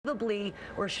unbelievably,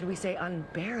 or should we say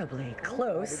unbearably,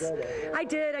 close. I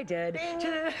did.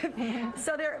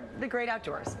 So they're the great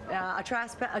outdoors. A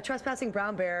trespassing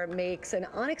brown bear makes an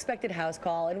unexpected house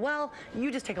call, and well,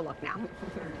 you just take a look now.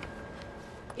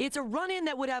 It's a run-in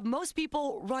that would have most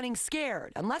people running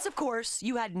scared, unless, of course,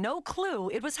 you had no clue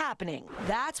it was happening.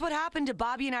 That's what happened to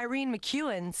Bobby and Irene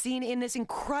McEwen, seen in this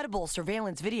incredible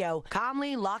surveillance video,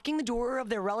 calmly locking the door of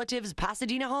their relative's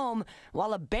Pasadena home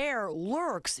while a bear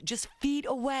lurks just feet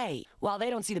away. While they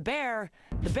don't see the bear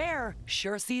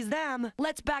sure sees them.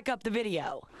 Let's back up the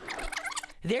video.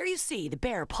 There you see, the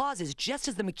bear pauses just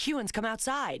as the McEwens come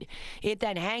outside. It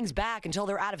then hangs back until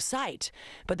they're out of sight.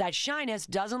 But that shyness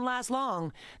doesn't last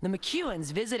long. The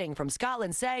McEwens, visiting from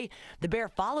Scotland, say the bear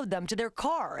followed them to their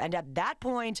car, and at that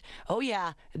point, oh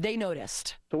yeah, they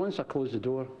noticed. So once I closed the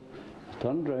door, I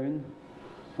turned round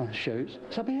and shouts,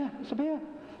 "It's a bear, it's a bear."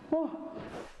 What?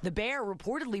 The bear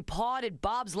reportedly pawed at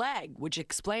Bob's leg, which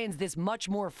explains this much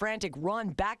more frantic run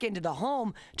back into the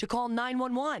home to call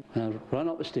 911. And I ran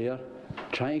up the stair,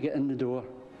 trying to get in the door,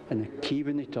 and the key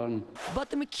wouldn't turn. But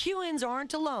the McEwens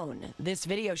aren't alone. This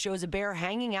video shows a bear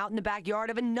hanging out in the backyard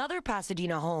of another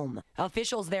Pasadena home.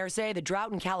 Officials there say the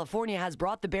drought in California has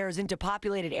brought the bears into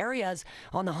populated areas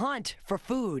on the hunt for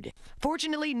food.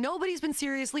 Fortunately, nobody's been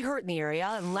seriously hurt in the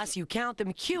area, unless you count the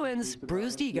McEwens'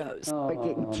 bruised egos. We're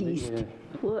getting teased. Yeah.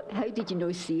 Well, how did you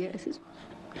know see it? I says,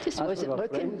 just wasn't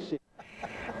looking.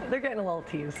 They're getting a little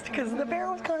teased because the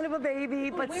bear was kind of a baby,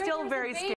 but still very scary.